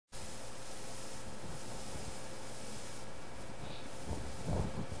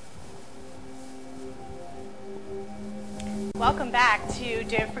Welcome back to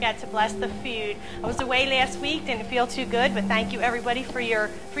Don't Forget to Bless the Food. I was away last week, didn't feel too good, but thank you everybody for your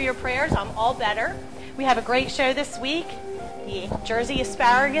prayers. I'm all better. We have a great show this week. The Jersey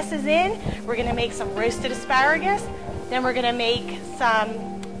asparagus is in. We're going to make some roasted asparagus. Then we're going to make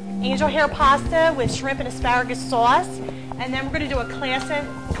some angel hair pasta with shrimp and asparagus sauce. And then we're going to do a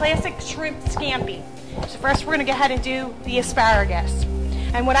classic shrimp scampi. So first we're going to go ahead and do the asparagus.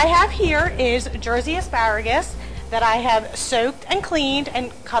 And what I have here is Jersey asparagus that I have soaked and cleaned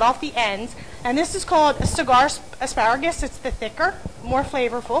and cut off the ends. And this is called a cigar asparagus. It's the thicker, more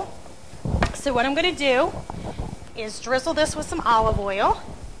flavorful. So what I'm going to do is drizzle this with some olive oil,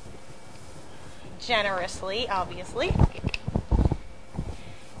 generously, obviously.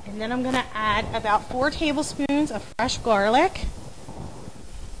 And then I'm going to add about 4 tablespoons of fresh garlic,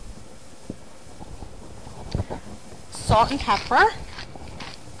 salt and pepper,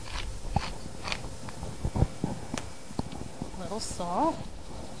 salt.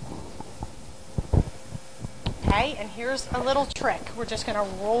 Okay, and here's a little trick. We're just going to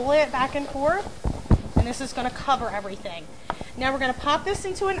roll it back and forth, and this is going to cover everything. Now we're going to pop this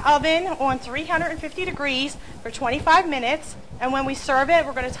into an oven on 350 degrees for 25 minutes, and when we serve it,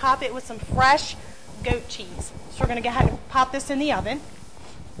 we're going to top it with some fresh goat cheese. So we're going to go ahead and pop this in the oven.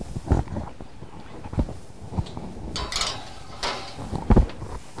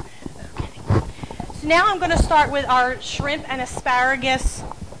 Now I'm going to start with our shrimp and asparagus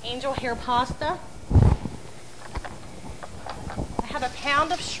angel hair pasta. I have a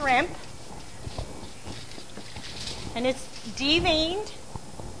pound of shrimp, and it's deveined,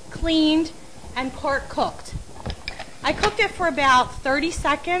 cleaned, and part cooked. I cooked it for about 30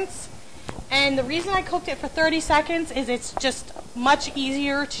 seconds, and the reason I cooked it for 30 seconds is it's just much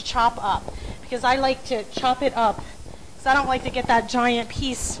easier to chop up, because I like to chop it up, because I don't like to get that giant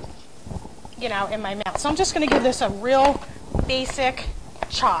piece, you know, in my mouth. So I'm just going to give this a real basic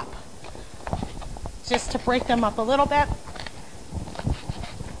chop, just to break them up a little bit.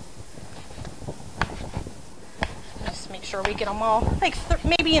 Just make sure we get them all, like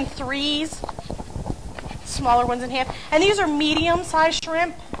maybe in 3s, smaller ones in half. And these are medium-sized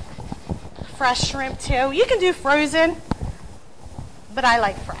shrimp, fresh shrimp too. You can do frozen, but I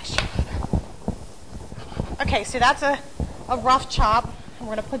like fresh. Okay, so that's a rough chop. We're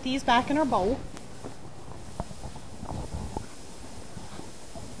going to put these back in our bowl.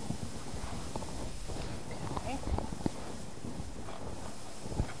 Okay.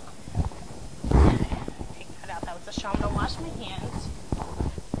 Take that out. That was a shame. I'm going to wash my hands.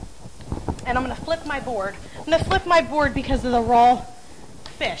 And I'm going to flip my board. I'm going to flip my board because of the raw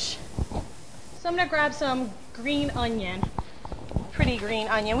fish. So I'm going to grab some green onion. Pretty green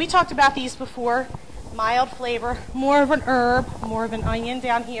onion. We talked about these before. Mild flavor, more of an herb, more of an onion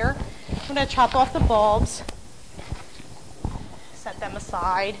down here. I'm going to chop off the bulbs, set them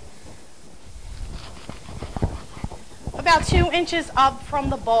aside. About 2 inches up from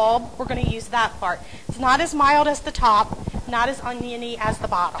the bulb, we're going to use that part. It's not as mild as the top, not as oniony as the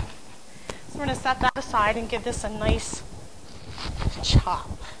bottom. So we're going to set that aside and give this a nice chop.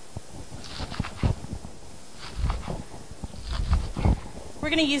 We're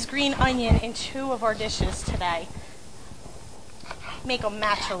going to use green onion in 2 of our dishes today. Make them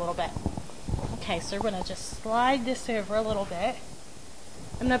match a little bit. Okay, so we're going to just slide this over a little bit.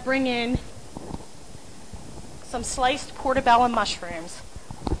 I'm going to bring in some sliced portobello mushrooms.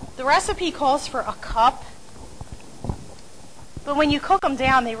 The recipe calls for a cup, but when you cook them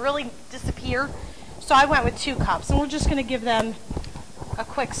down, they really disappear. So I went with 2 cups, and we're just going to give them a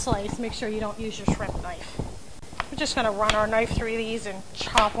quick slice. Make sure you don't use your shrimp knife. We're just going to run our knife through these and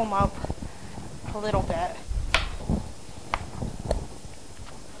chop them up a little bit.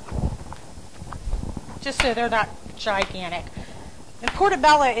 Just so they're not gigantic. And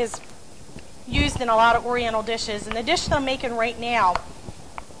portobello is used in a lot of Oriental dishes. And the dish that I'm making right now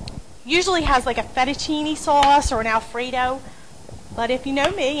usually has like a fettuccine sauce or an Alfredo. But if you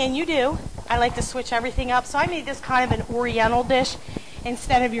know me, and you do, I like to switch everything up. So I made this kind of an Oriental dish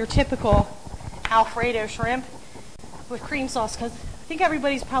instead of your typical Alfredo shrimp with cream sauce, because I think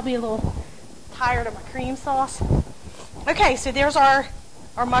everybody's probably a little tired of my cream sauce. Okay, so there's our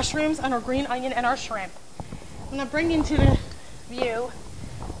mushrooms and our green onion and our shrimp. I'm going to bring into the view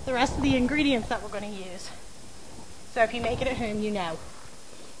the rest of the ingredients that we're going to use. So if you make it at home, you know.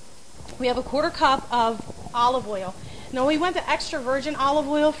 We have a 1/4 cup of olive oil. Now we went to extra virgin olive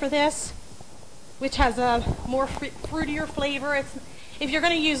oil for this, which has a more fruitier flavor. If you're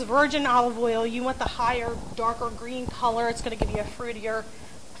going to use virgin olive oil, you want the higher, darker green color. It's going to give you a fruitier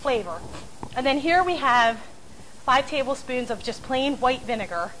flavor. And then here we have 5 tablespoons of just plain white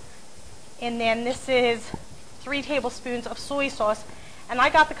vinegar. And then this is 3 tablespoons of soy sauce, and I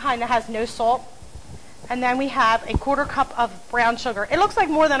got the kind that has no salt. And then we have a 1/4 cup of brown sugar. It looks like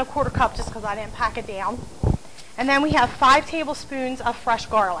more than a 1/4 cup just because I didn't pack it down. And then we have 5 tablespoons of fresh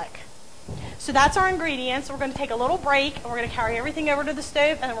garlic. So that's our ingredients. We're going to take a little break, and we're going to carry everything over to the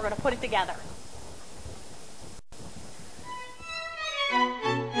stove, and then we're going to put it together.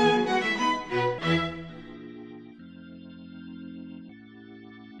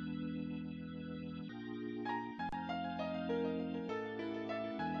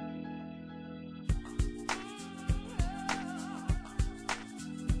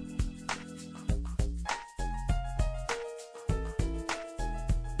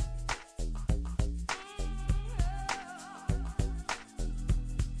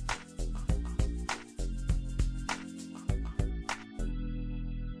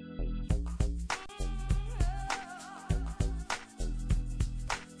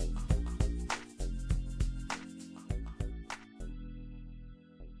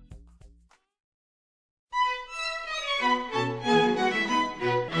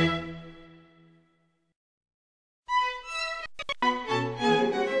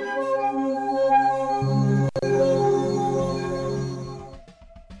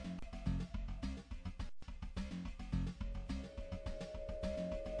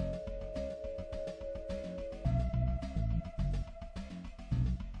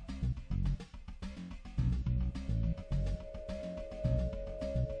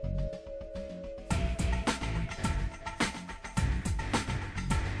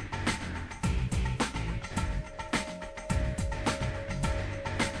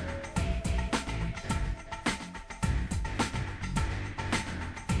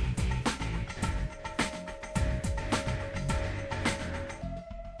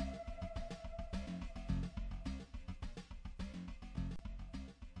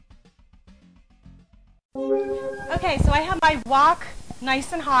 Okay, so I have my wok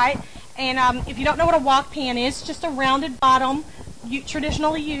nice and hot, and if you don't know what a wok pan is, just a rounded bottom,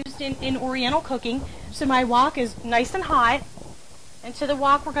 traditionally used in Oriental cooking. So my wok is nice and hot, and to the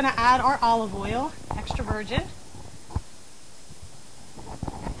wok we're going to add our olive oil, extra virgin.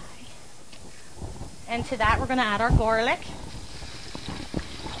 And to that we're going to add our garlic.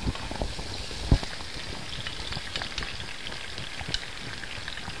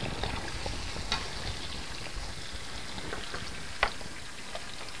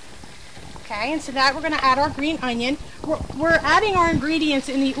 Okay, and to that we're going to add our green onion. We're adding our ingredients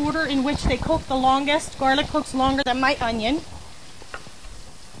in the order in which they cook the longest. Garlic cooks longer than my onion.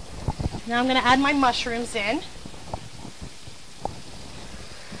 Now I'm going to add my mushrooms in.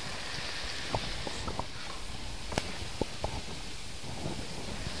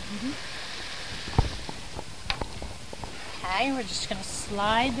 Okay, we're just going to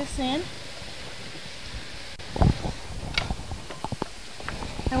slide this in.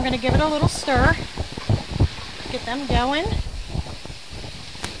 And we're going to give it a little stir, get them going.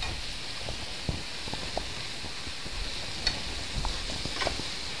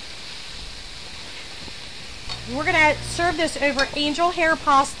 We're going to serve this over angel hair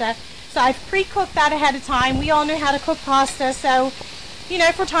pasta. So I've pre-cooked that ahead of time. We all know how to cook pasta, so, you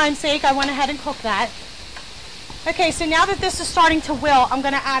know, for time's sake, I went ahead and cooked that. Okay, so now that this is starting to wilt, I'm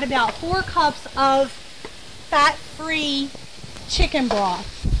going to add about 4 cups of fat-free chicken broth,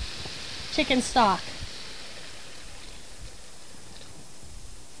 chicken stock.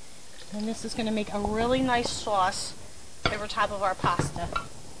 And this is going to make a really nice sauce over top of our pasta.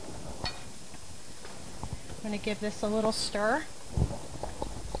 I'm going to give this a little stir.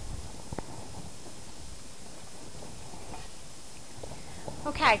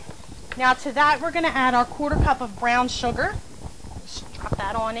 Okay, now to that we're going to add our 1/4 cup of brown sugar. Just drop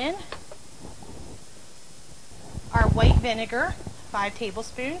that on in. Our white vinegar, 5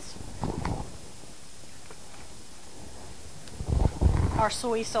 tablespoons. Our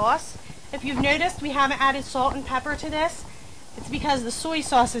soy sauce. If you've noticed, we haven't added salt and pepper to this. It's because the soy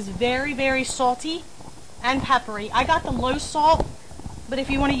sauce is very, very salty and peppery. I got the low salt, but if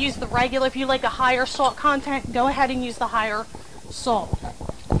you want to use the regular, if you like a higher salt content, go ahead and use the higher salt.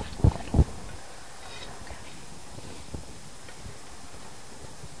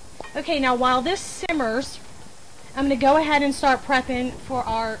 Okay, now while this simmers, I'm going to go ahead and start prepping for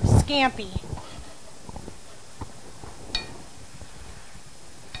our scampi.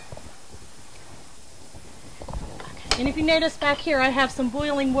 And if you notice back here, I have some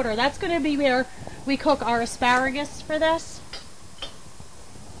boiling water. That's going to be where we cook our asparagus for this,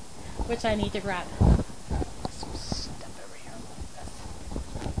 which I need to grab.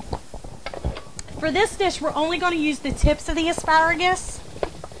 For this dish, we're only going to use the tips of the asparagus.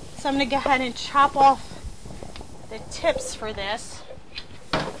 So I'm going to go ahead and chop off the tips for this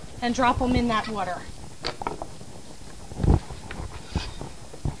and drop them in that water.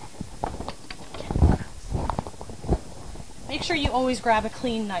 Make sure you always grab a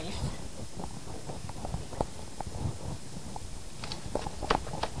clean knife.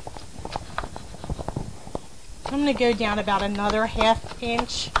 I'm going to go down about another 1/2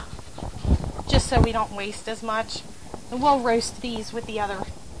 inch just so we don't waste as much. And we'll roast these with the other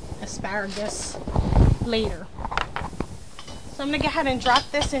asparagus later. So I'm going to go ahead and drop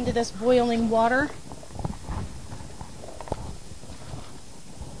this into this boiling water.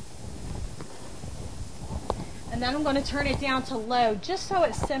 And then I'm going to turn it down to low just so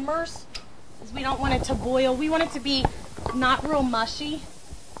it simmers, because we don't want it to boil. We want it to be not real mushy.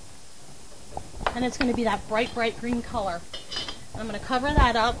 And it's going to be that bright, bright green color. I'm going to cover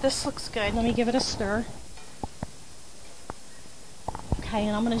that up. This looks good. Let me give it a stir. Okay,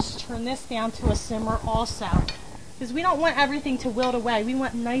 and I'm going to just turn this down to a simmer also, because we don't want everything to wilt away. We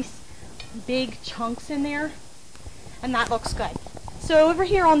want nice big chunks in there, and that looks good. So over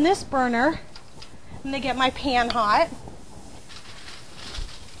here on this burner, I'm going to get my pan hot.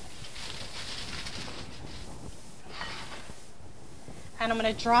 And I'm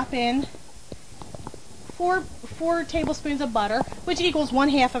going to drop in four tablespoons of butter, which equals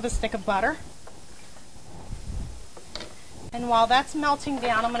 1/2 of a stick of butter. And while that's melting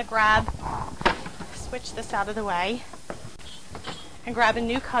down, I'm going to switch this out of the way, and grab a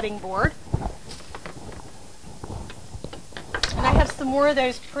new cutting board. And I have some more of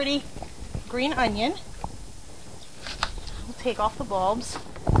those pretty green onion. We'll take off the bulbs.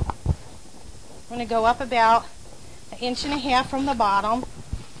 I'm going to go up about 1.5 inches from the bottom,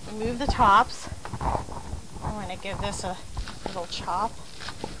 remove the tops. I'm going to give this a little chop.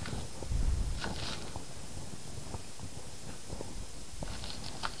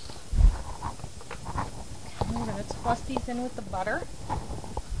 I'm going to toss these in with the butter.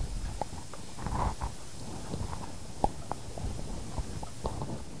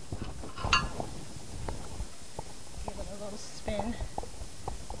 Give it a little spin.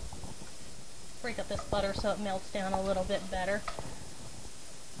 Break up this butter so it melts down a little bit better.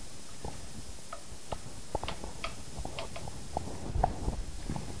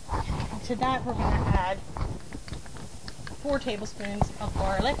 And to that we're going to add 4 tablespoons of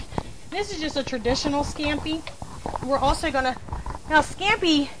garlic. This is just a traditional scampi. We're also going to, now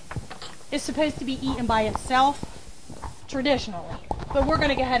scampi is supposed to be eaten by itself traditionally, but we're going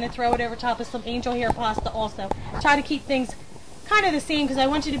to go ahead and throw it over top of some angel hair pasta also. Try to keep things kind of the same, because I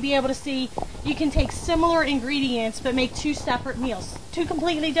want you to be able to see you can take similar ingredients but make 2 separate meals, 2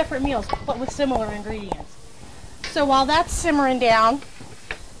 completely different meals but with similar ingredients. So while that's simmering down,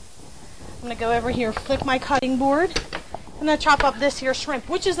 I'm going to go over here, flip my cutting board. I'm going to chop up this here shrimp,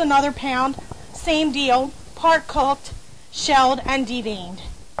 which is another pound. Same deal, part cooked, shelled, and deveined.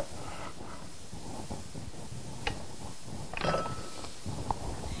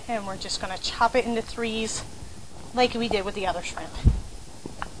 And we're just going to chop it into 3s like we did with the other shrimp.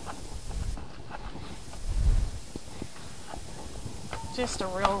 Just a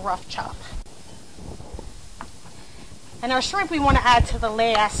real rough chop. And our shrimp we want to add to the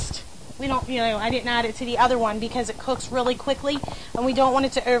last. We don't, I didn't add it to the other one because it cooks really quickly and we don't want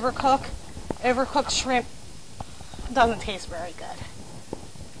it to overcook. Overcooked shrimp doesn't taste very good.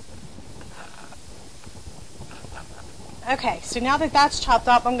 Okay, so now that that's chopped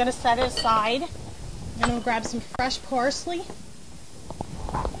up, I'm going to set it aside. I'm going to grab some fresh parsley.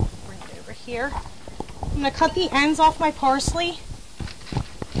 Bring it over here. I'm going to cut the ends off my parsley.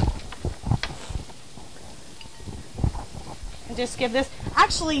 And just give this,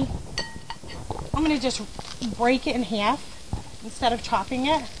 actually, I'm going to just break it in half instead of chopping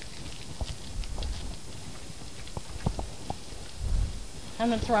it. I'm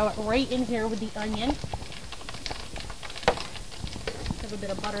going to throw it right in here with the onion. A bit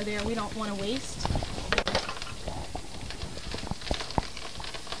of butter there we don't want to waste.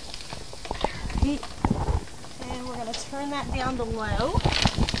 Right. And we're going to turn that down to low.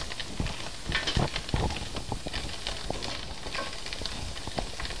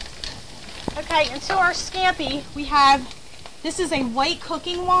 Okay, and to our scampi, we have, this is a white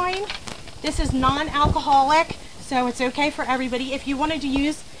cooking wine. This is non-alcoholic, so it's okay for everybody. If you wanted to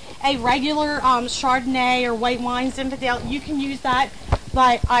use a regular Chardonnay or white wine, Zinfandel, you can use that.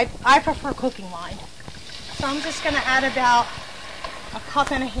 But I prefer cooking wine. So I'm just going to add about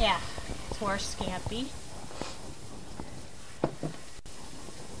 1.5 cups to our scampi.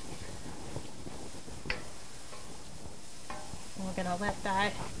 And we're going to let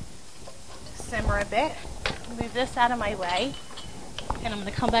that simmer a bit. Move this out of my way. And I'm going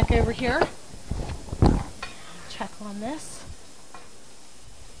to come back over here. check on this.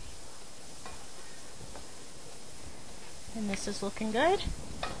 And this is looking good.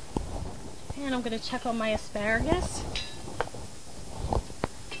 And I'm going to check on my asparagus.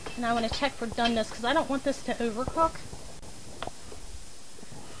 And I want to check for doneness because I don't want this to overcook.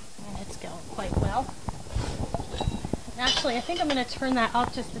 And it's going quite well. And actually, I think I'm going to turn that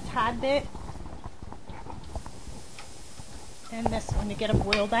up just a tad bit. And this one to get a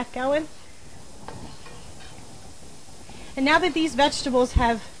boil back going. And now that these vegetables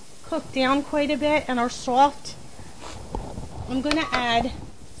have cooked down quite a bit and are soft, I'm going to add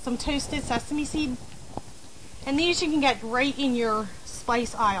some toasted sesame seed. And these you can get right in your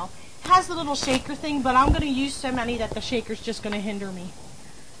spice aisle. It has the little shaker thing, but I'm going to use so many that the shaker's just going to hinder me.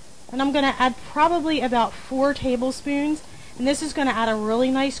 And I'm going to add probably about 4 tablespoons. And this is going to add a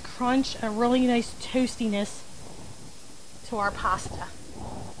really nice crunch, a really nice toastiness to our pasta.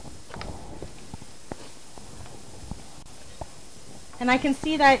 And I can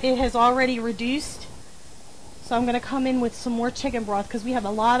see that it has already reduced. So I'm going to come in with some more chicken broth because we have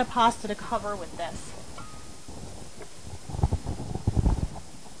a lot of pasta to cover with this.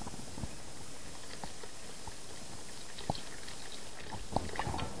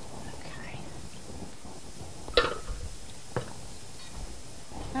 Okay.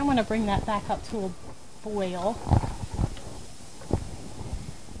 I want to bring that back up to a boil.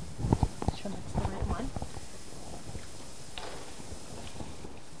 Make sure that's the right one.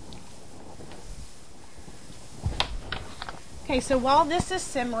 Okay, so while this is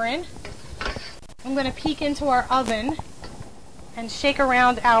simmering, I'm going to peek into our oven and shake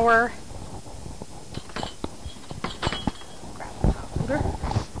around our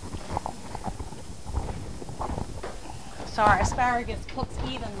so our asparagus cooks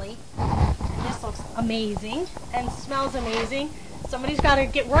evenly. This looks amazing and smells amazing. Somebody's got to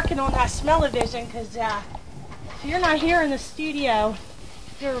get working on that smell-o-vision because if you're not here in the studio,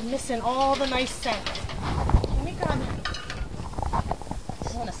 you're missing all the nice scents. Let me grab.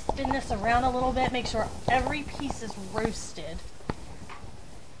 I want to spin this around a little bit, make sure every piece is roasted.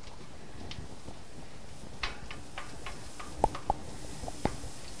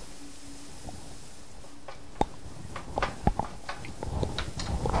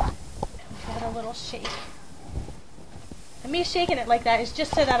 Give it a little shake. And me shaking it like that is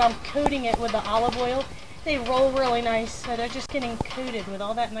just so that I'm coating it with the olive oil. They roll really nice, so they're just getting coated with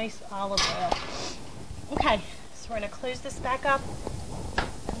all that nice olive oil. Okay, so we're going to close this back up.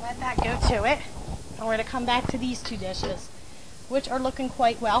 Let that go to it. And we're going to come back to these 2 dishes, which are looking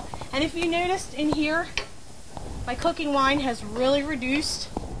quite well. And if you noticed in here, my cooking wine has really reduced.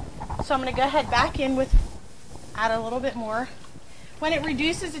 So I'm going to go ahead back in with, add a little bit more. When it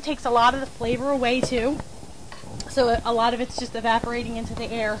reduces, it takes a lot of the flavor away too. So a lot of it's just evaporating into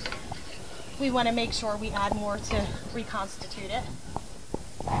the air. We want to make sure we add more to reconstitute it.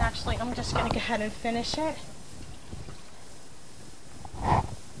 And actually, I'm just going to go ahead and finish it.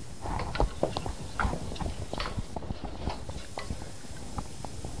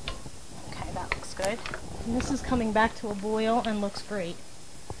 Good. And this is coming back to a boil and looks great.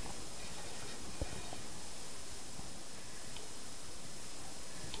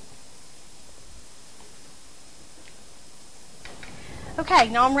 Okay,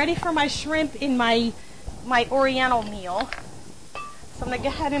 now I'm ready for my shrimp in my Oriental meal. So I'm going to go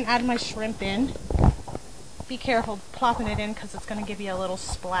ahead and add my shrimp in. Be careful plopping it in because it's going to give you a little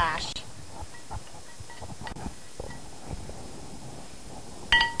splash.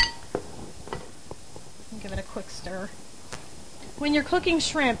 Give it a quick stir. When you're cooking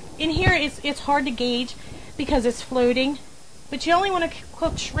shrimp, in here it's hard to gauge because it's floating, but you only want to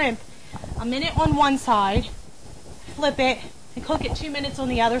cook shrimp a minute on one side, flip it, and cook it 2 minutes on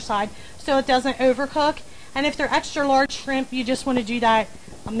the other side so it doesn't overcook. And if they're extra large shrimp, you just want to do that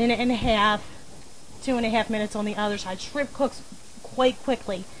a minute and a half, 2.5 minutes on the other side. Shrimp cooks quite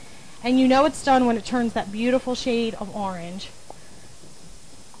quickly, and you know it's done when it turns that beautiful shade of orange.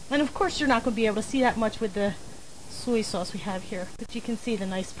 And of course you're not going to be able to see that much with the soy sauce we have here, but you can see the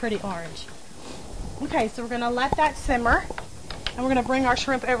nice pretty orange. Okay, so we're going to let that simmer, and we're going to bring our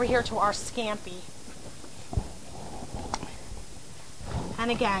shrimp over here to our scampi. And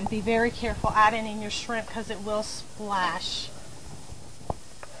again, be very careful adding in your shrimp because it will splash.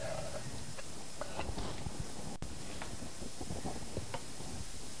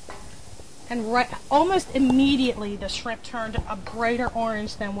 And almost immediately the shrimp turned a brighter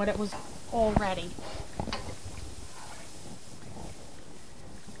orange than what it was already.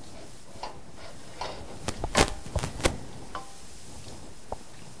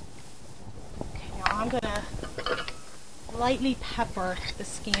 Okay, now I'm going to lightly pepper the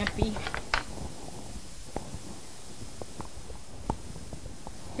scampi.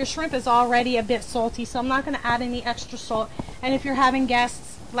 Your shrimp is already a bit salty, so I'm not going to add any extra salt. And if you're having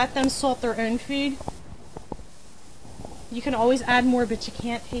guests, let them salt their own food. You can always add more, but you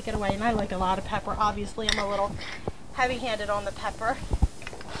can't take it away. And I like a lot of pepper. Obviously, I'm a little heavy-handed on the pepper.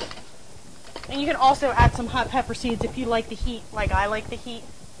 And you can also add some hot pepper seeds if you like the heat, like I like the heat.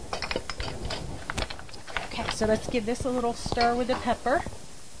 Okay, so let's give this a little stir with the pepper.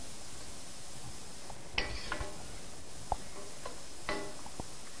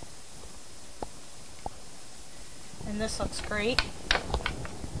 And this looks great.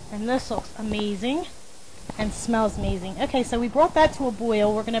 And this looks amazing. And smells amazing. Okay, so we brought that to a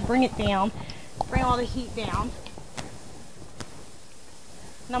boil. We're going to bring it down. Bring all the heat down.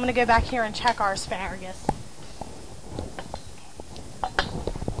 And I'm going to go back here and check our asparagus.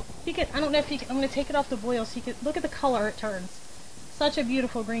 You can, I don't know if you can, I'm going to take it off the boil so you can look at the color it turns. Such a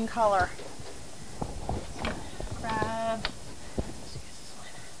beautiful green color. So grab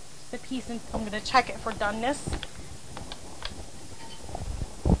the piece and I'm going to check it for doneness.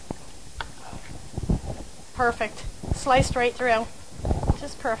 Perfect. Sliced right through.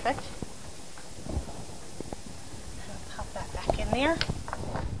 Just perfect. I'll pop that back in there.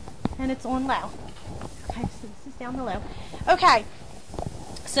 And it's on low. Okay, so this is down the low. Okay,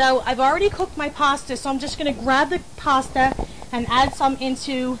 so I've already cooked my pasta, so I'm just going to grab the pasta and add some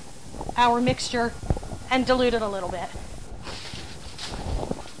into our mixture and dilute it a little bit.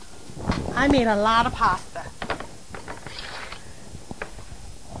 I made a lot of pasta.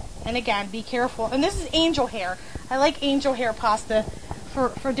 And again, be careful. And this is angel hair. I like angel hair pasta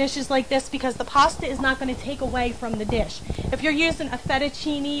for dishes like this because the pasta is not going to take away from the dish. If you're using a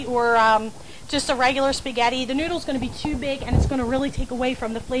fettuccine or just a regular spaghetti, the noodle's going to be too big and it's going to really take away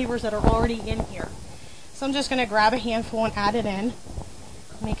from the flavors that are already in here. So I'm just going to grab a handful and add it in.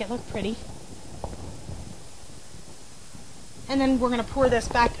 Make it look pretty. And then we're going to pour this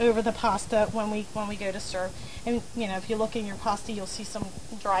back over the pasta when we go to serve. And you know, if you look in your pasta, you'll see some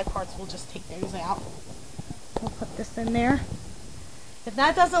dry parts. We'll just take those out. We'll put this in there. If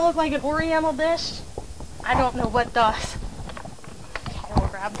that doesn't look like an Oriental dish, I don't know what does. Okay, we'll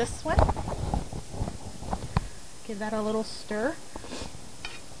grab this one. Give that a little stir.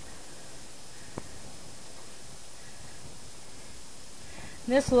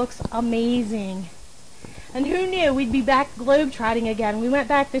 This looks amazing. And who knew we'd be back globetrotting again? We went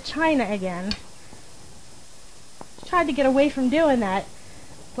back to China again. Tried to get away from doing that,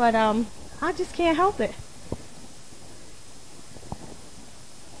 but I just can't help it.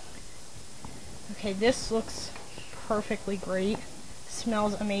 Okay, this looks perfectly great.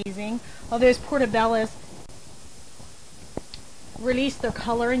 Smells amazing. All those portobellos release their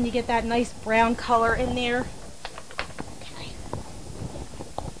color and you get that nice brown color in there. Okay.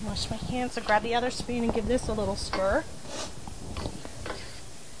 Wash my hands, so grab the other spoon and give this a little stir.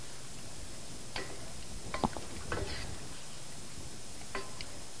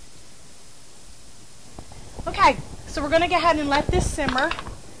 Okay, so we're going to go ahead and let this simmer.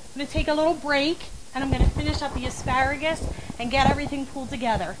 I'm going to take a little break and I'm going to finish up the asparagus and get everything pulled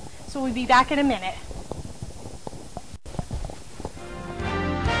together. So we'll be back in a minute.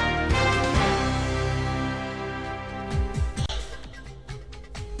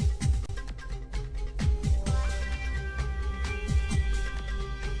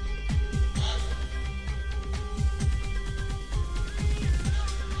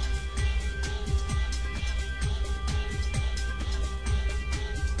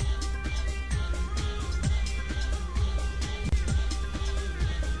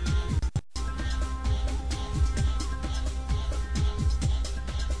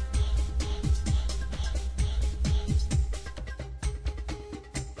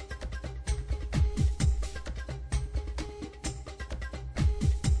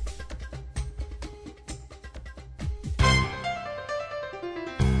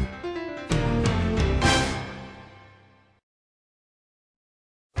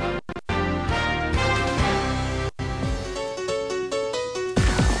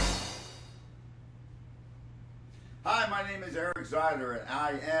 Hi, my name is Eric Zeiler, and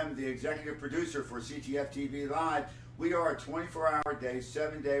I am the executive producer for CTF TV Live. We are a 24-hour day,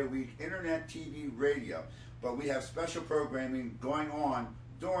 7-day-a-week internet TV radio, but we have special programming going on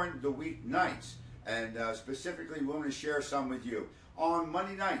during the weeknights, and specifically we want to share some with you. On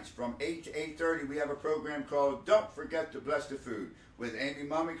Monday nights from 8 to 8:30, we have a program called Don't Forget to Bless the Food with Amy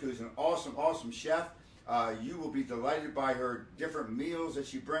Mummick, who's an awesome chef. You will be delighted by her different meals that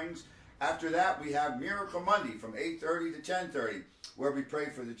she brings. After that, we have Miracle Monday from 8:30 to 10:30, where we pray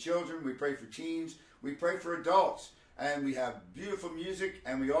for the children, we pray for teens, we pray for adults. and we have beautiful music,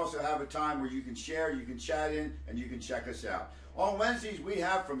 and we also have a time where you can share, you can chat in, and you can check us out. On Wednesdays, we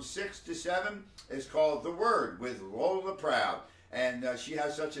have from 6 to 7. It's called The Word with Lola Proud. And she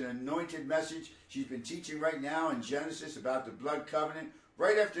has such an anointed message. She's been teaching right now in Genesis about the blood covenant.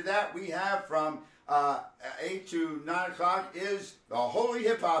 Right after that, we have from 8 to 9 o'clock is the Holy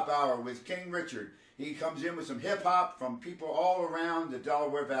Hip Hop Hour with King Richard. He comes in with some hip hop from people all around the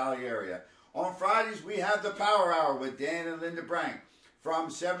Delaware Valley area. On Fridays, we have the Power Hour with Dan and Linda Brank from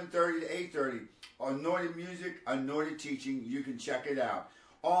 7:30 to 8:30. Anointed music, anointed teaching. You can check it out.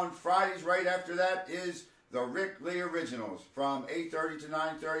 On Fridays, right after that, is the Rick Lee Originals from 8:30 to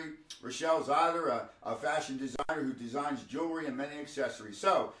 9:30. Rochelle Zeiler, a fashion designer who designs jewelry and many accessories.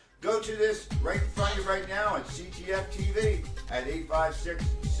 So go to this right in front of you right now at CTF TV at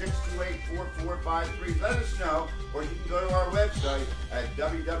 856-628-4453. Let us know, or you can go to our website at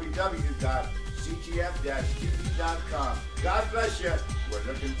www.ctf-tv.com. God bless you. We're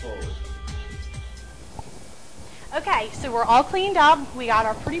looking forward. Okay, so we're all cleaned up. We got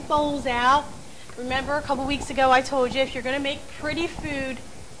our pretty bowls out. Remember a couple weeks ago I told you if you're going to make pretty food,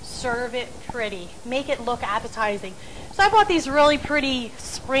 serve it pretty. Make it look appetizing. So I bought these really pretty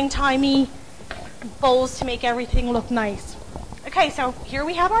springtimey bowls to make everything look nice. Okay, so here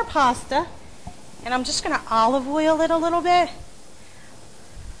we have our pasta, and I'm just going to olive oil it a little bit.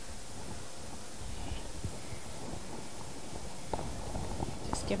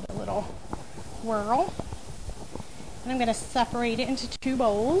 Just give it a little whirl. And I'm going to separate it into 2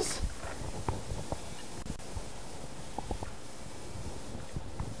 bowls.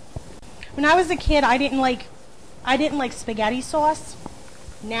 When I was a kid, I didn't like spaghetti sauce.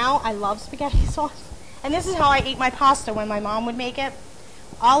 Now I love spaghetti sauce. And this is how I ate my pasta when my mom would make it.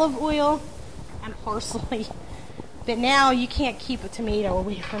 Olive oil and parsley. But now you can't keep a tomato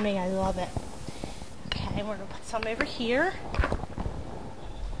away from me. I love it. Okay, we're going to put some over here.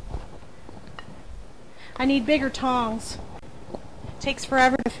 I need bigger tongs. It takes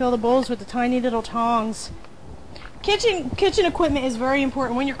forever to fill the bowls with the tiny little tongs. Kitchen equipment is very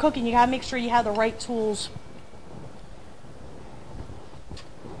important. When you're cooking, you gotta make sure you have the right tools.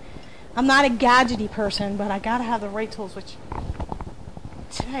 I'm not a gadgety person, but I gotta have the right tools, which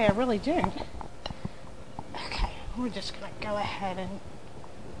today I really do. Okay, we're just gonna go ahead and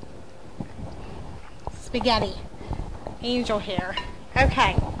spaghetti, angel hair.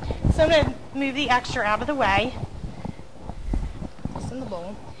 Okay, so I'm gonna move the extra out of the way. This in the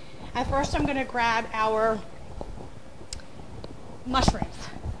bowl. And first I'm gonna grab our mushrooms.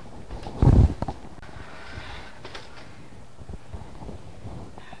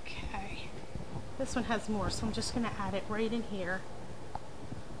 Okay, this one has more, so I'm just going to add it right in here.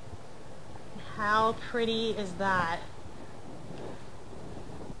 How pretty is that?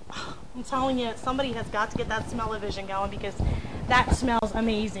 I'm telling you, somebody has got to get that smell-o-vision going because that smells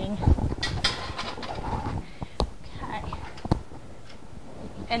amazing. Okay.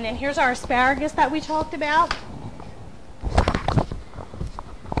 And then here's our asparagus that we talked about.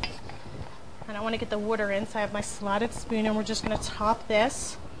 And I want to get the water in, so I have my slotted spoon, and we're just going to top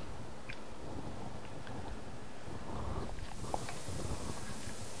this.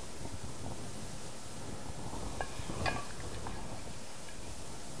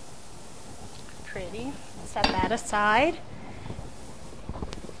 Pretty. Set that aside.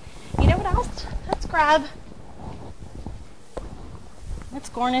 You know what else? Let's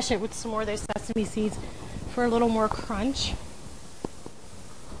garnish it with some more of those sesame seeds for a little more crunch.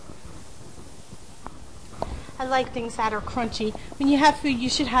 I like things that are crunchy. When you have food, you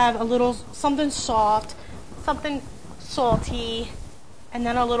should have a little something soft, something salty, and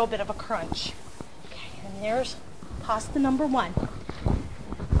then a little bit of a crunch. Okay, and there's pasta number 1.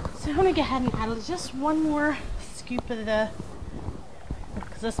 So I'm going to go ahead and add just one more scoop of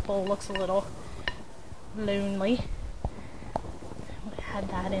because this bowl looks a little lonely. I'm going to add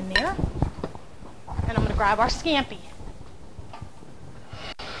that in there. And I'm going to grab our scampi.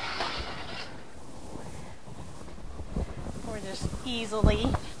 Just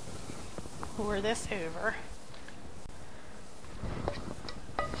easily pour this over.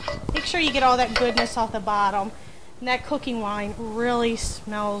 Make sure you get all that goodness off the bottom. And that cooking wine really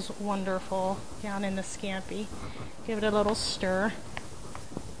smells wonderful down in the scampi. Give it a little stir.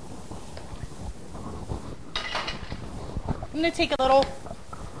 I'm going to take a little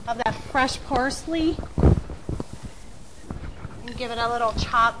of that fresh parsley and give it a little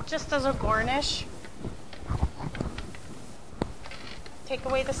chop just as a garnish. Take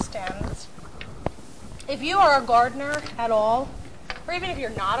away the stems. If you are a gardener at all, or even if you're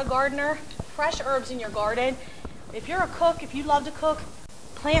not a gardener, fresh herbs in your garden. If you're a cook, if you love to cook,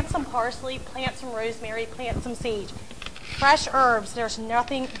 Plant some parsley, plant some rosemary, plant some sage. Fresh herbs, there's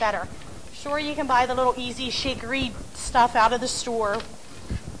nothing better. Sure, you can buy the little easy shakery stuff out of the store,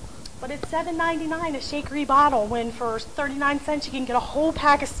 but it's $7.99 a shakery bottle, when for 39 cents you can get a whole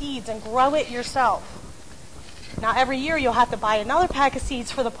pack of seeds and grow it yourself. Now every year you'll have to buy another pack of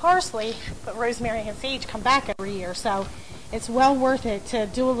seeds for the parsley, but rosemary and sage come back every year, so it's well worth it to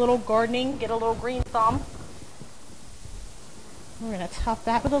do a little gardening, get a little green thumb. We're going to top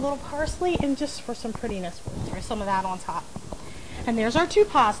that with a little parsley, and just for some prettiness, we'll throw some of that on top. And there's our two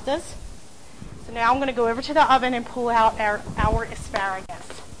pastas. So now I'm going to go over to the oven and pull out our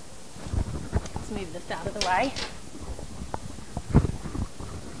asparagus. Let's move this out of the way.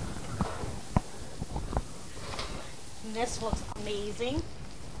 And this looks amazing.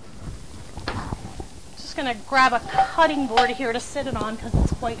 Just going to grab a cutting board here to sit it on because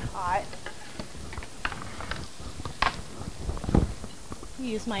it's quite hot.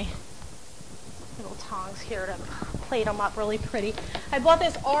 Use my little tongs here to plate them up really pretty. I bought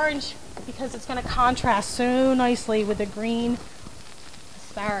this orange because it's going to contrast so nicely with the green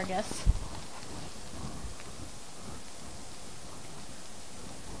asparagus.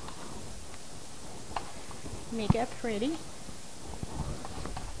 Make it pretty.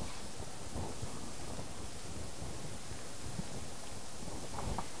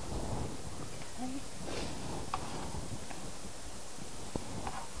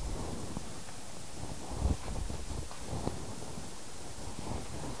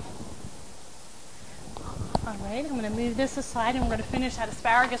 Alright, I'm going to move this aside, and we're going to finish that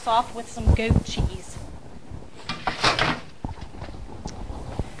asparagus off with some goat cheese.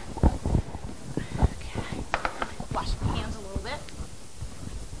 Okay, wash my hands a little bit.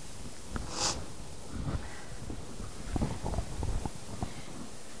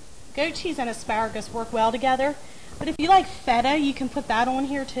 Goat cheese and asparagus work well together, but if you like feta, you can put that on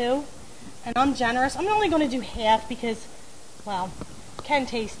here too. And I'm generous. I'm only going to do half because, well, Ken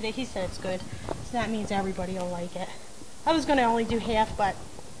tasted it. He said it's good. So that means everybody will like it. I was going to only do half, but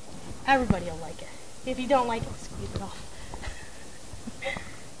everybody will like it. If you don't like it, squeeze it off.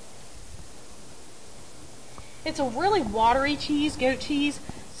 It's a really watery cheese, goat cheese,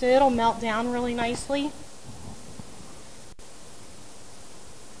 so it'll melt down really nicely.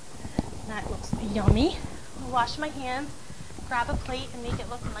 That looks yummy. I'll wash my hands, grab a plate, and make it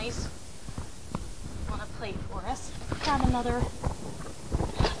look nice on a plate for us. Grab another.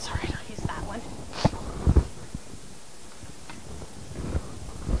 Sorry, I'll use that one.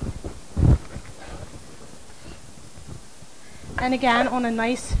 And again, on a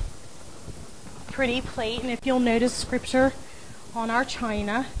nice, pretty plate. And if you'll notice scripture on our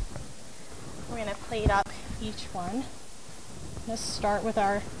china, we're going to plate up each one. Let's start with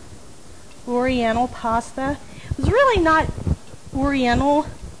our Oriental pasta. It's really not Oriental,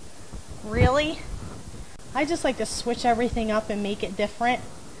 really. I just like to switch everything up and make it different.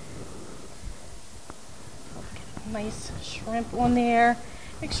 Get a nice shrimp on there.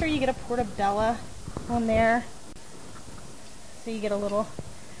 Make sure you get a portobello on there, so you get a little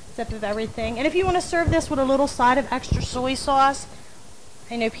sip of everything. And if you want to serve this with a little side of extra soy sauce,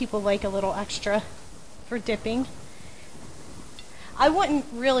 I know people like a little extra for dipping. I wouldn't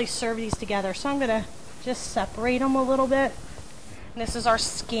really serve these together, so I'm going to just separate them a little bit. And this is our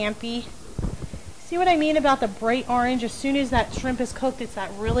scampi. See what I mean about the bright orange? As soon as that shrimp is cooked, it's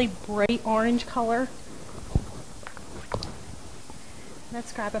that really bright orange color.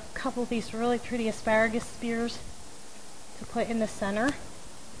 Let's grab a couple of these really pretty asparagus spears to put in the center.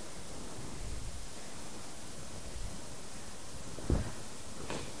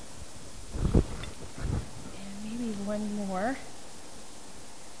 And maybe one more.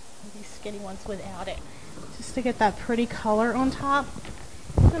 These skinny ones without it. Just to get that pretty color on top.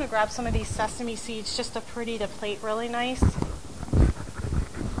 I'm going to grab some of these sesame seeds just to pretty the plate really nice.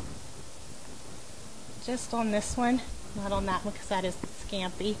 Just on this one, not on that one because that is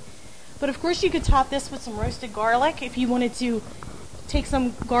scampi. But of course you could top this with some roasted garlic if you wanted to take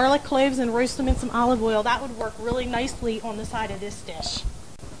some garlic cloves and roast them in some olive oil. That would work really nicely on the side of this dish.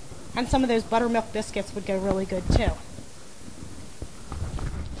 And some of those buttermilk biscuits would go really good too.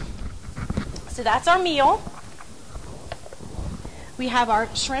 So that's our meal. We have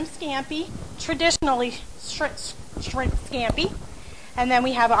our shrimp scampi, traditionally shrimp scampi. And then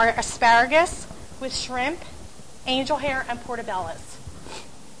we have our asparagus with shrimp, angel hair, and portobellos.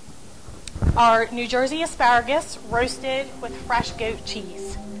 Our New Jersey asparagus roasted with fresh goat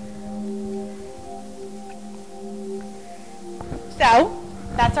cheese. So,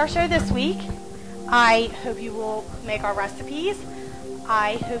 that's our show this week. I hope you will make our recipes.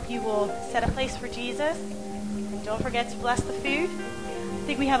 I hope you will set a place for Jesus. And don't forget to bless the food.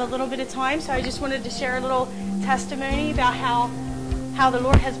 think we have a little bit of time, so I just wanted to share a little testimony about how the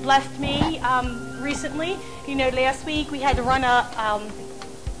Lord has blessed me recently. You know, last week we had to run a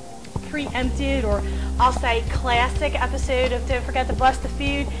preempted, or I'll say classic episode of Don't Forget to Bless the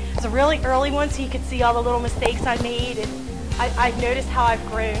Food. It's a really early one, so you could see all the little mistakes I made, and I've noticed how I've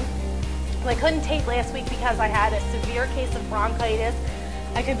grown. I couldn't tape last week because I had a severe case of bronchitis.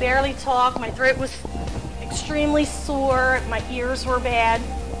 I could barely talk. My throat was extremely sore. My ears were bad.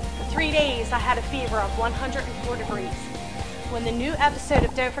 For 3 days, I had a fever of 104 degrees. When the new episode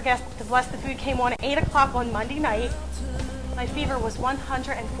of Don't Forget to Bless the Food came on at 8 o'clock on Monday night, my fever was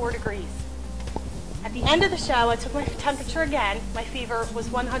 104 degrees. At the end of the show, I took my temperature again. My fever was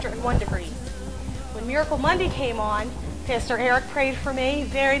 101 degrees. When Miracle Monday came on, Pastor Eric prayed for me,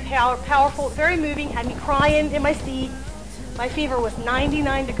 very powerful, very moving, had me crying in my seat. My fever was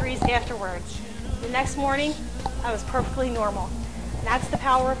 99 degrees afterwards. The next morning, I was perfectly normal. And that's the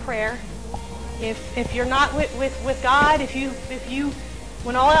power of prayer. If you're not with God, if you,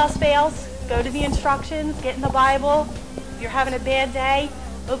 when all else fails, go to the instructions, get in the Bible. If you're having a bad day,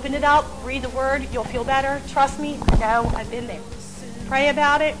 open it up, read the Word, you'll feel better. Trust me, I know, I've been there. Pray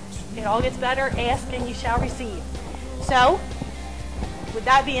about it, it all gets better. Ask and you shall receive. So, with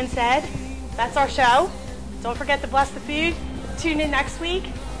that being said, that's our show. Don't forget to bless the food. Tune in next week.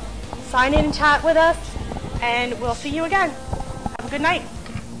 Sign in and chat with us, and we'll see you again. Have a good night.